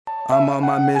I'm on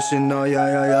my mission, oh yeah,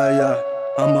 yeah, yeah, yeah.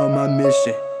 I'm on my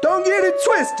mission. Don't get it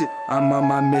twisted. I'm on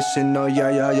my mission, oh yeah,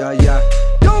 yeah, yeah, yeah.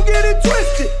 Don't get it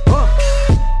twisted.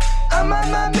 I'm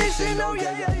on my mission, oh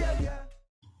yeah, yeah, yeah, yeah.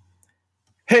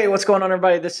 Hey, what's going on,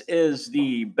 everybody? This is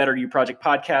the Better You Project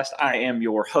podcast. I am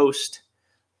your host,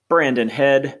 Brandon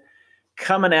Head,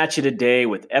 coming at you today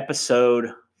with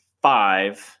episode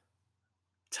 5,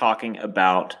 talking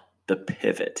about the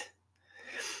pivot.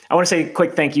 I want to say a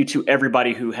quick thank you to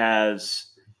everybody who has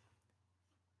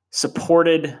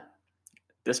supported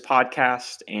this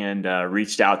podcast and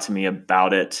reached out to me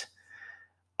about it.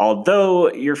 Although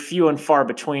you're few and far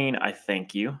between, I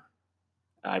thank you.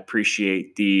 I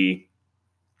appreciate the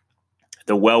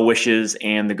well wishes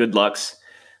and the good lucks.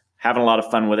 Having a lot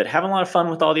of fun with it. Having a lot of fun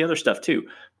with all the other stuff too.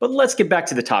 But let's get back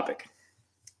to the topic.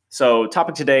 So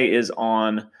topic today is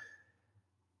on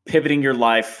pivoting your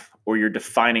life or your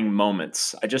defining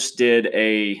moments. I just did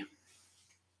a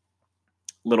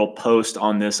little post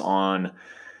on this on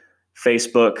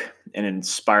Facebook and it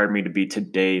inspired me to be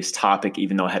today's topic,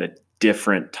 even though I had a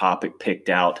different topic picked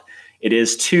out. It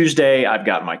is Tuesday. I've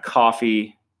got my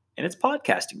coffee and it's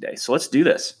podcasting day. So let's do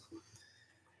this.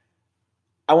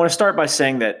 I want to start by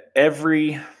saying that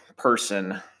every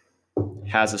person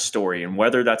has a story, and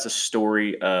whether that's a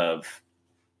story of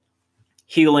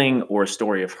healing or a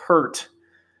story of hurt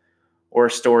or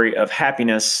a story of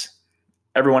happiness,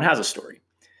 everyone has a story.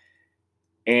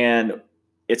 And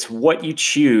it's what you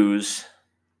choose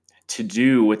to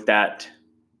do with that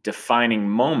defining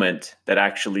moment that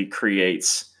actually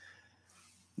creates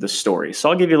the story. So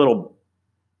I'll give you a little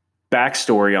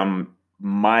backstory on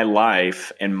my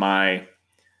life and my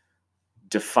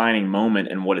defining moment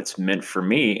and what it's meant for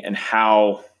me and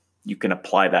how you can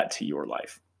apply that to your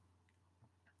life.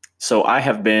 So I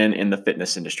have been in the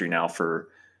fitness industry now for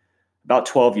about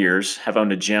 12 years, have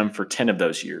owned a gym for 10 of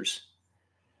those years.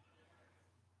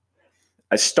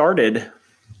 I started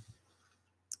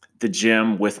the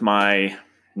gym with my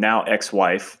now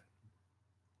ex-wife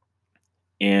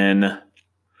in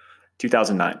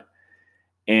 2009.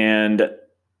 And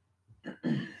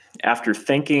after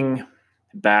thinking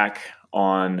back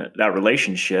on that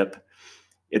relationship,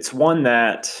 it's one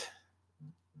that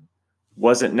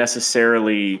wasn't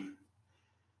necessarily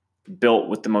built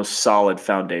with the most solid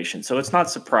foundation. So it's not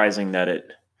surprising that it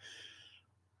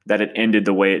ended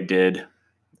the way it did.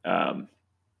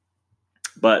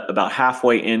 But about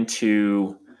halfway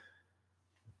into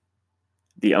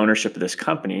the ownership of this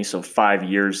company, so 5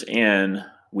 years in,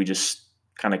 we just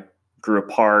kind of grew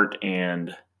apart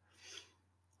and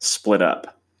split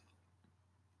up.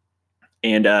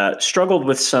 And struggled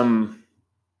with some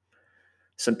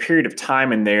period of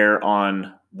time in there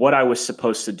on what I was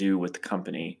supposed to do with the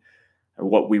company or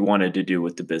what we wanted to do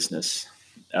with the business.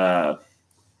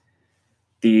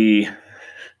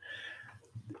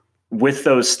 With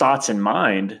those thoughts in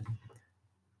mind,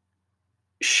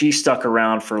 she stuck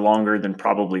around for longer than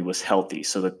probably was healthy.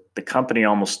 So the company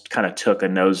almost kind of took a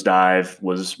nosedive,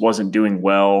 wasn't doing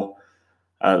well.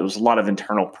 There was a lot of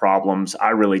internal problems.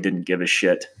 I really didn't give a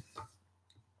shit.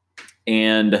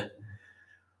 And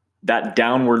that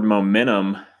downward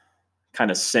momentum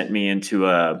kind of sent me into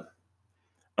a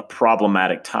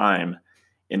problematic time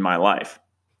in my life.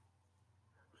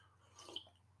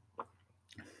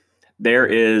 There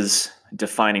is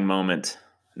defining moment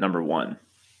number 1.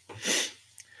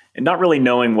 And not really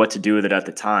knowing what to do with it at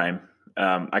the time,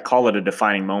 I call it a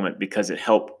defining moment because it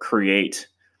helped create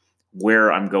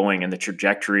where I'm going and the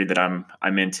trajectory that I'm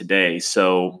in today.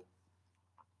 So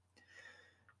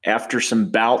after some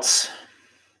bouts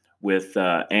with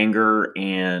anger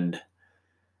and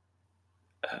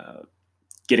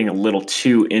getting a little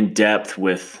too in depth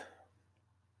with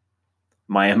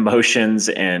my emotions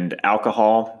and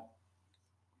alcohol,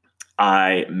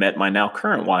 I met my now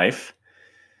current wife.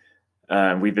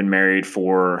 We've been married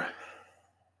for,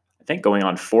 I think, going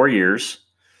on 4 years.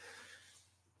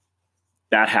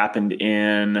 That happened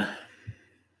in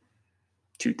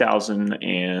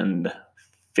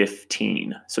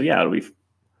 2015. So yeah, we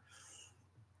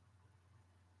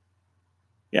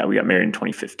got married in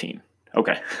 2015.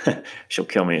 Okay. She'll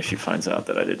kill me if she finds out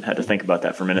that I had to think about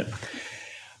that for a minute.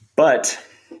 But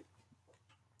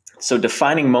so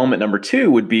defining moment number 2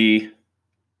 would be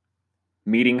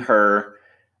meeting her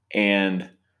and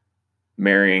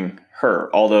marrying her.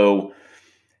 Although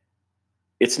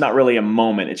it's not really a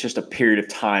moment, it's just a period of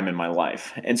time in my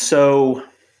life. And so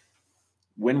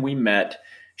when we met,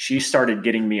 she started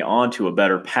getting me onto a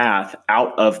better path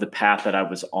out of the path that I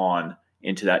was on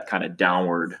into that kind of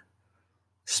downward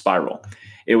spiral.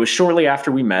 It was shortly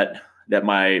after we met that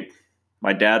my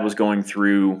dad was going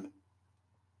through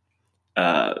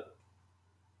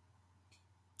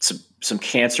some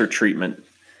cancer treatment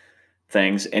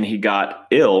things, and he got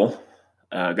ill,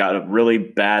 got a really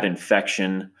bad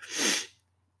infection,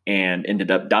 and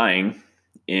ended up dying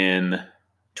in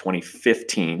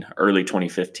 2015, early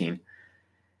 2015.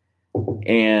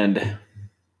 And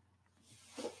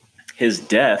his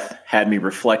death had me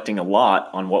reflecting a lot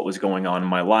on what was going on in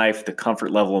my life, the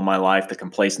comfort level of my life, the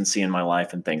complacency in my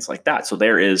life, and things like that. So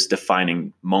there is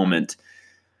defining moment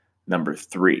number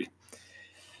 3.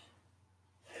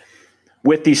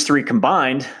 With these 3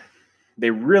 combined, they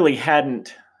really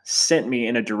hadn't sent me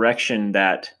in a direction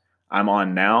that I'm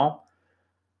on now.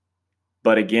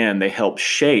 But again, they helped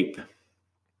shape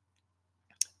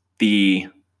the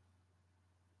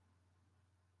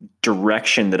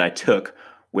direction that I took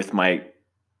with my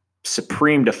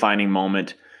supreme defining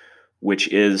moment, which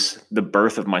is the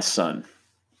birth of my son.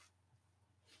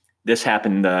 This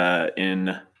happened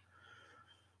in,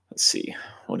 let's see,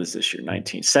 what is this year?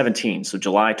 17. So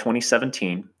July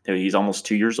 2017. He's almost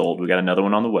 2 years old. We got another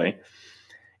one on the way.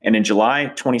 And in July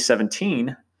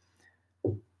 2017,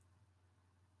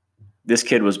 this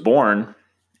kid was born,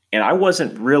 and I wouldn't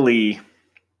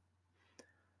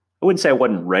say I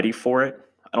wasn't ready for it.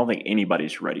 I don't think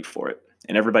anybody's ready for it.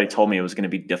 And everybody told me it was going to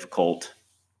be difficult.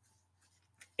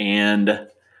 And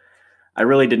I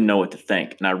really didn't know what to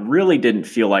think. And I really didn't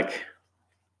feel like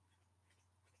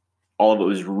all of it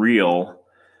was real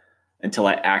until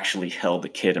I actually held the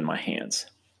kid in my hands.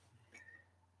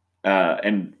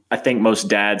 And I think most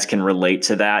dads can relate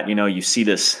to that. You know, you see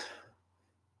this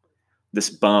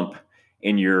bump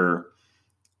in your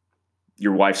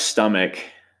wife's stomach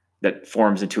that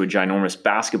forms into a ginormous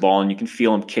basketball, and you can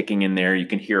feel them kicking in there. You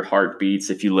can hear heartbeats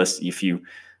if you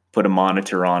put a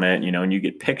monitor on it, you know, and you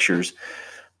get pictures.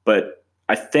 But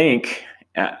I think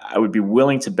I would be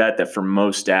willing to bet that for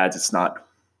most dads, it's not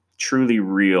truly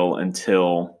real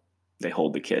until they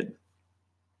hold the kid.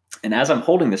 And as I'm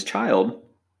holding this child,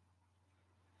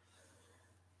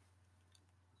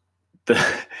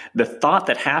 the thought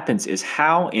that happens is,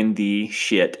 how in the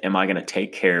shit am I going to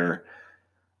take care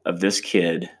of this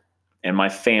kid and my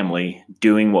family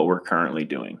doing what we're currently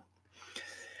doing?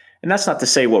 And that's not to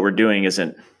say what we're doing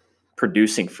isn't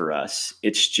producing for us.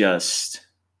 It's just,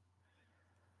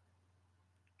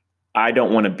 I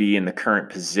don't want to be in the current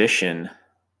position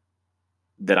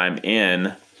that I'm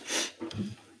in,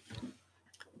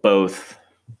 both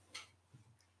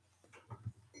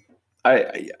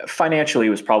financially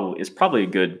is probably a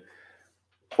good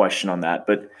question on that,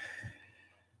 but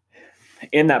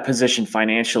in that position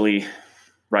financially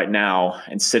right now,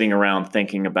 and sitting around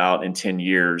thinking about in 10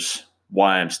 years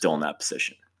why I'm still in that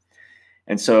position.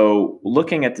 And so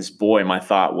looking at this boy, my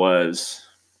thought was,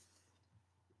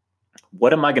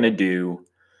 what am I going to do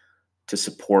to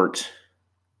support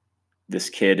this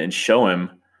kid and show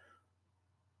him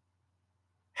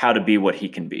how to be what he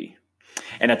can be?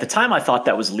 And at the time, I thought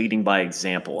that was leading by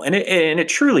example, and it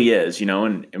truly is, you know.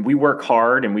 And we work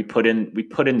hard, and we put in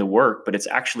the work, but it's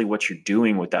actually what you're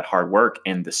doing with that hard work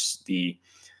and the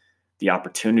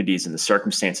opportunities and the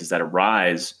circumstances that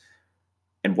arise,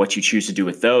 and what you choose to do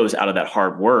with those out of that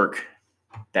hard work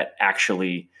that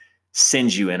actually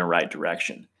sends you in a right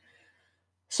direction.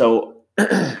 So,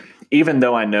 even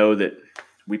though I know that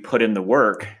we put in the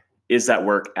work, is that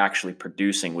work actually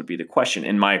producing, would be the question.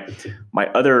 And my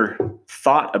other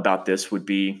thought about this would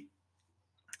be,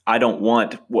 let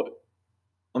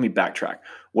me backtrack.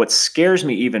 What scares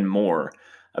me even more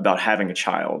about having a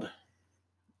child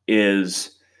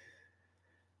is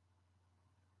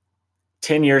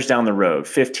 10 years down the road,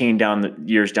 15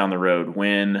 years down the road,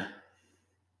 when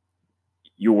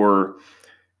you're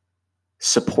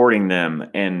supporting them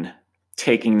and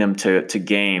taking them to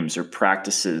games or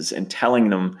practices and telling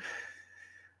them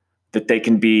that they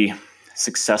can be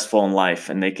successful in life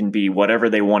and they can be whatever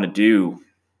they want to do.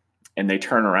 And they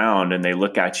turn around and they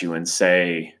look at you and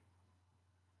say,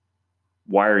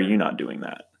 why are you not doing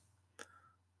that?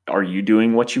 Are you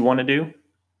doing what you want to do?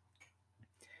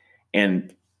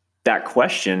 And that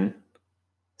question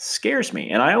scares me.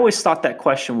 And I always thought that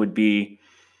question would be,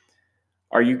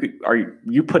 are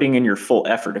you putting in your full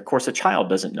effort? Of course, a child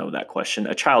doesn't know that question.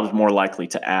 A child is more likely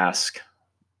to ask,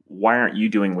 why aren't you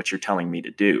doing what you're telling me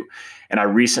to do? And I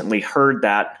recently heard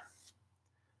that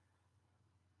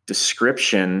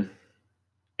description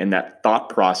and that thought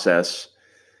process,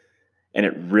 and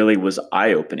it really was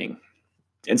eye-opening.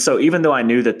 And so even though I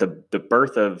knew that the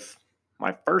birth of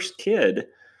my first kid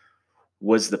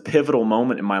was the pivotal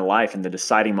moment in my life and the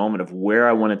deciding moment of where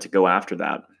I wanted to go after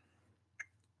that,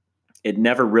 it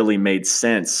never really made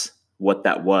sense what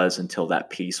that was until that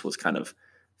piece was kind of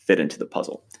fit into the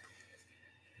puzzle.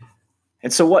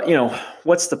 And so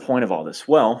what's the point of all this?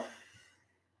 Well,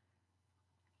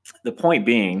 The point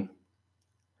being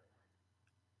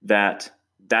that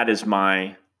is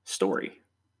my story,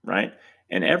 right?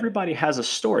 And everybody has a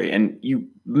story, and you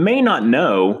may not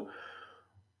know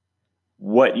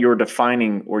what your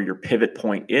defining or your pivot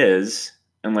point is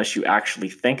unless you actually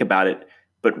think about it.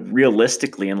 But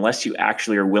realistically, unless you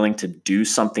actually are willing to do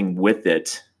something with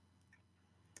it,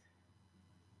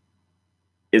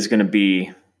 is going to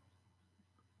be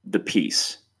the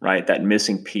piece, right? That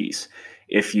missing piece.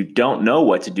 If you don't know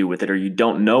what to do with it, or you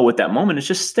don't know what that moment is,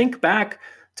 just think back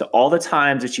to all the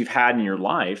times that you've had in your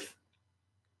life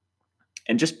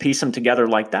and just piece them together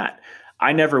like that.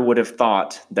 I never would have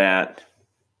thought that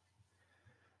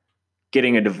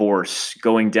getting a divorce,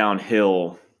 going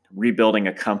downhill, rebuilding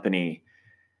a company,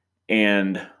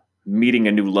 and meeting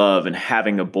a new love and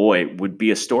having a boy would be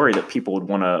a story that people would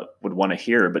want to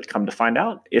hear. But come to find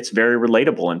out, it's very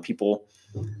relatable, and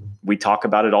we talk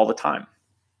about it all the time.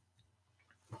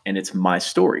 And it's my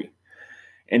story.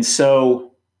 And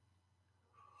so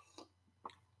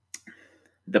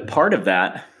the part of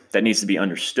that needs to be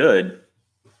understood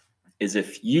is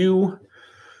if you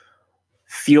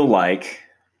feel like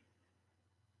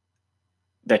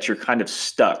that you're kind of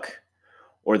stuck,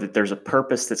 or that there's a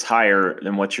purpose that's higher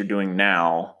than what you're doing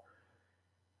now,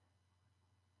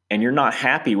 and you're not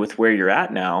happy with where you're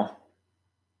at now,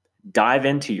 dive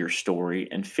into your story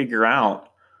and figure out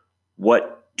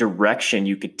what direction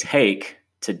you could take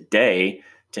today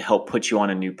to help put you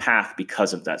on a new path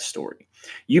because of that story.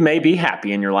 You may be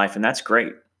happy in your life, and that's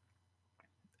great.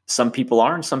 Some people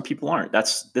are and some people aren't.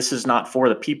 This is not for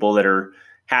the people that are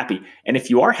happy. And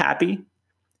if you are happy,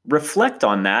 reflect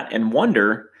on that and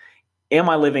wonder, am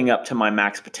I living up to my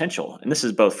max potential? And this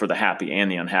is both for the happy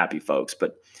and the unhappy folks.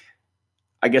 But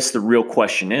I guess the real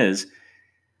question is,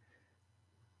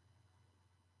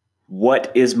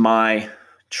 what is my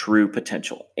true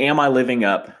potential? Am I living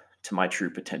up to my true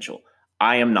potential?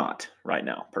 I am not right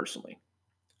now, personally.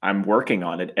 I'm working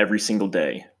on it every single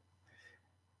day.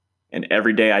 And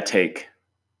every day I take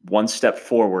one step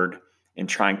forward in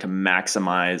trying to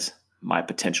maximize my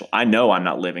potential. I know I'm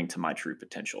not living to my true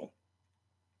potential.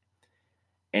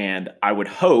 And I would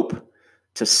hope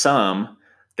to some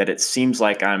that it seems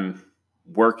like I'm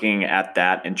working at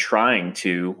that and trying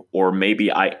to, or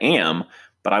maybe I am,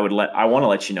 but I want to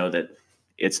let you know that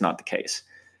it's not the case.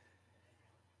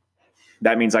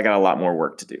 That means I got a lot more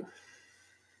work to do.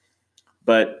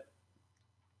 But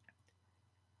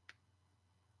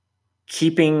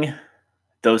keeping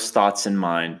those thoughts in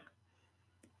mind,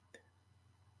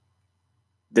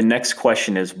 the next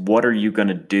question is, what are you going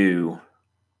to do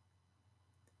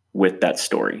with that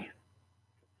story?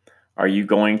 Are you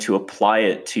going to apply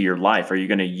it to your life? Are you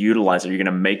going to utilize it? Are you going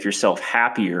to make yourself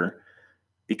happier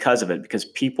because of it? Because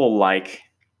people like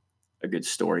a good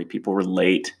story. People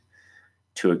relate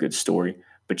to a good story.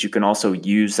 But you can also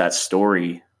use that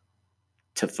story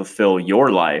to fulfill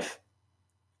your life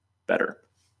better.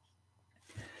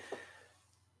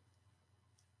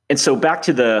 And so back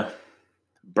to the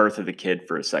birth of the kid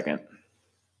for a second.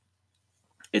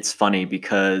 It's funny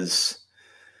because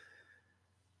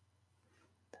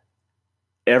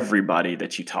everybody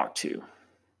that you talk to,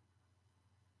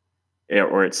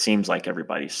 or it seems like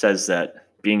everybody, says that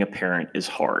being a parent is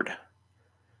hard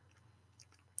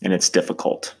and it's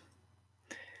difficult.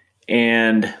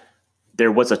 And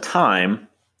there was a time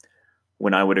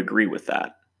when I would agree with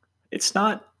that. It's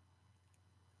not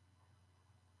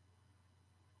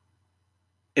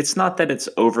that it's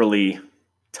overly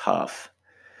tough.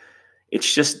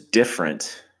 It's just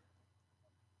different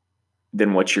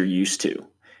than what you're used to.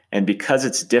 And because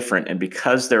it's different, and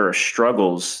because there are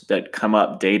struggles that come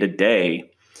up day to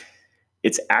day,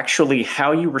 it's actually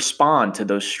how you respond to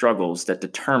those struggles that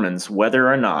determines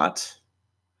whether or not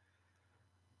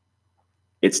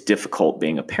it's difficult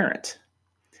being a parent.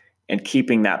 And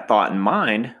keeping that thought in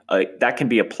mind, that can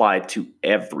be applied to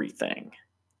everything.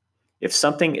 If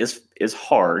something is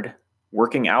hard,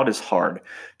 working out is hard,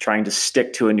 trying to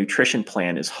stick to a nutrition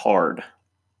plan is hard.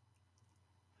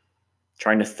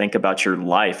 Trying to think about your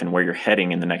life and where you're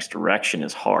heading in the next direction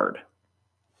is hard.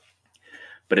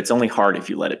 But it's only hard if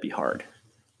you let it be hard.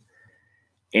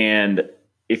 And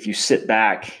if you sit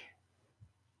back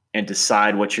and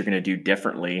decide what you're going to do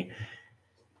differently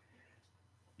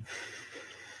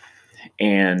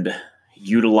and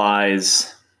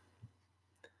utilize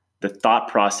the thought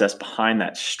process behind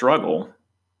that struggle,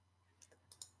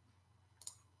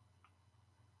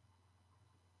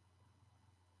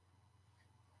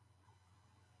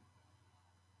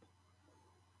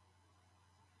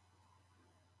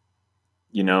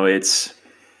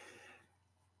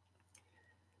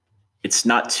 it's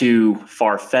not too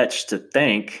far-fetched to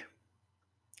think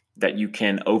that you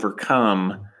can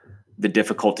overcome the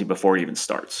difficulty before it even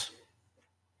starts.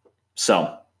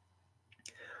 So,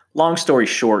 long story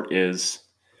short is,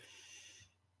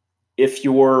 if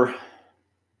you're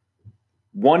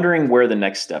wondering where the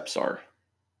next steps are,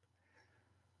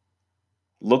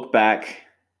 look back,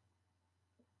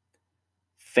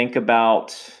 think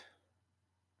about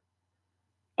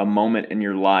a moment in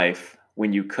your life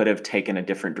when you could have taken a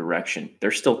different direction.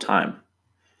 There's still time.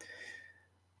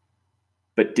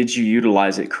 But did you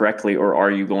utilize it correctly, or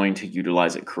are you going to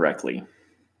utilize it correctly?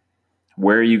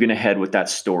 Where are you going to head with that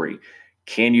story?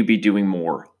 Can you be doing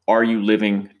more? Are you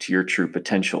living to your true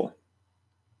potential?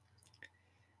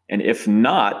 And if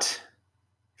not,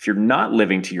 if you're not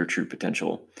living to your true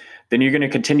potential, then you're going to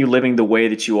continue living the way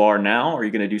that you are now, or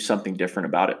you're going to do something different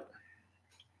about it.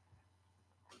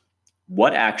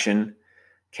 What action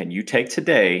can you take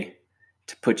today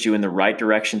to put you in the right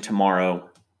direction tomorrow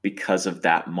because of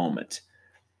that moment?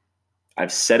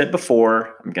 I've said it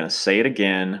before. I'm going to say it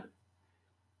again.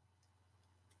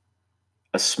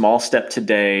 A small step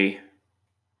today,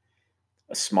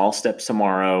 a small step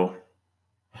tomorrow,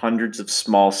 hundreds of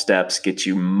small steps get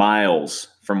you miles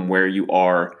from where you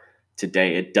are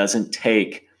today. It doesn't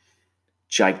take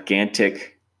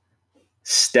gigantic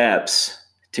steps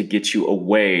to get you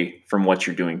away from what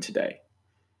you're doing today.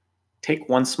 Take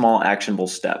one small actionable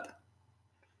step.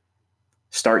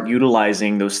 Start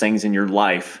utilizing those things in your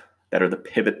life that are the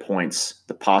pivot points,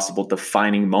 the possible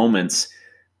defining moments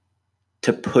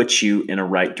to put you in a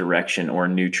right direction or a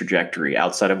new trajectory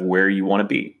outside of where you want to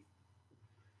be.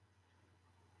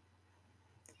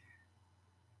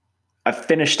 I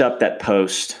finished up that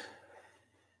post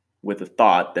with a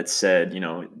thought that said,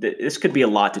 this could be a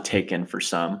lot to take in for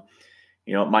some.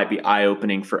 It might be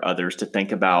eye-opening for others to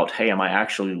think about, hey, am I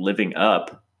actually living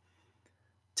up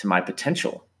to my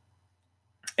potential?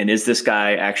 And is this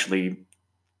guy actually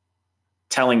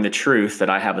telling the truth that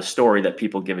I have a story that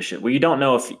people give a shit? Well, you don't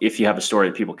know if you have a story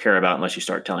that people care about unless you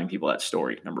start telling people that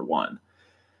story, number one.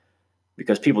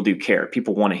 Because people do care.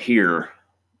 People want to hear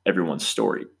everyone's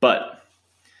story. But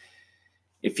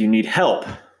if you need help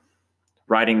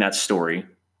writing that story,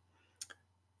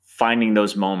 finding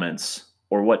those moments,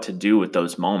 or what to do with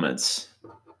those moments,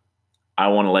 I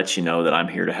want to let you know that I'm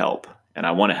here to help. And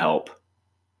I want to help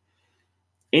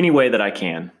any way that I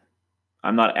can.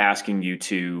 I'm not asking you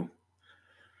to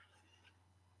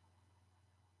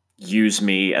use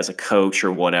me as a coach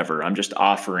or whatever. I'm just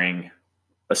offering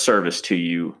a service to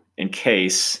you in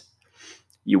case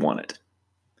you want it.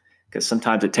 Because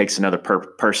sometimes it takes another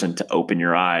person to open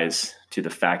your eyes to the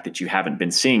fact that you haven't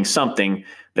been seeing something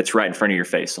that's right in front of your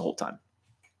face the whole time.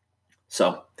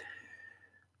 So,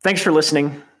 thanks for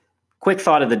listening. Quick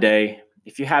thought of the day.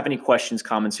 If you have any questions,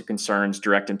 comments, or concerns,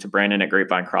 direct them to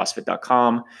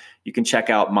Brandon@grapevinecrossfit.com. You can check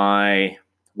out my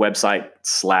website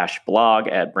 /blog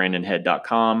at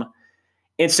brandonhead.com.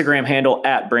 Instagram handle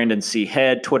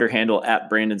 @BrandonCHead, Twitter handle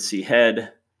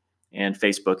 @BrandonCHead, and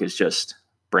Facebook is just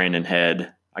Brandon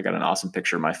Head. I got an awesome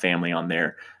picture of my family on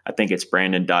there. I think it's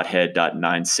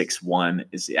Brandon.head.961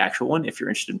 is the actual one if you're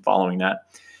interested in following that.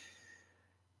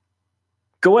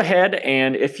 Go ahead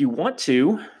and if you want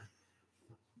to,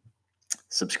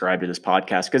 subscribe to this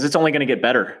podcast because it's only going to get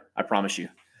better. I promise you.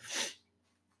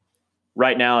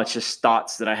 Right now, it's just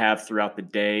thoughts that I have throughout the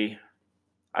day.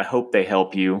 I hope they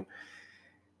help you.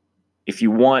 If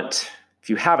you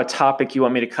have a topic you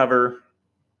want me to cover,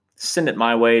 send it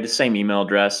my way to the same email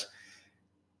address.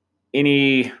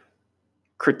 Any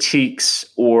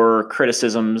critiques or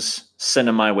criticisms, send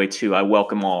them my way too. I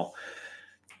welcome all.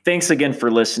 Thanks again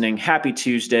for listening. Happy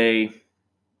Tuesday.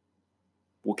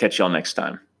 We'll catch y'all next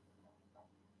time.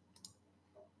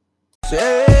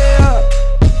 Say